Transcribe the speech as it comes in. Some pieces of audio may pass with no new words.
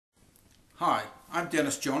Hi, I'm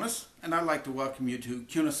Dennis Jonas, and I'd like to welcome you to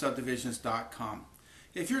CunaSubdivisions.com.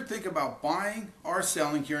 If you're thinking about buying or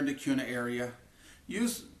selling here in the Kuna area,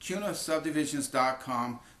 use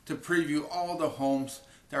CunaSubdivisions.com to preview all the homes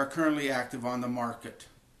that are currently active on the market.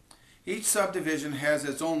 Each subdivision has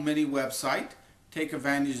its own mini website. Take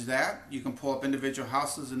advantage of that. You can pull up individual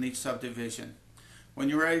houses in each subdivision. When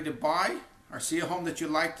you're ready to buy or see a home that you'd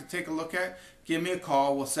like to take a look at, give me a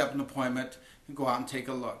call. We'll set up an appointment and go out and take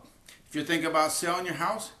a look. If you're thinking about selling your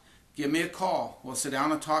house, give me a call. We'll sit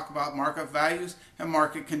down and talk about market values and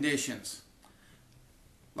market conditions.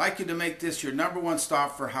 I'd like you to make this your #1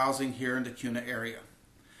 stop for housing here in the Kuna area.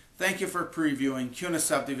 Thank you for previewing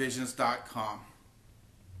CunaSubdivisions.com.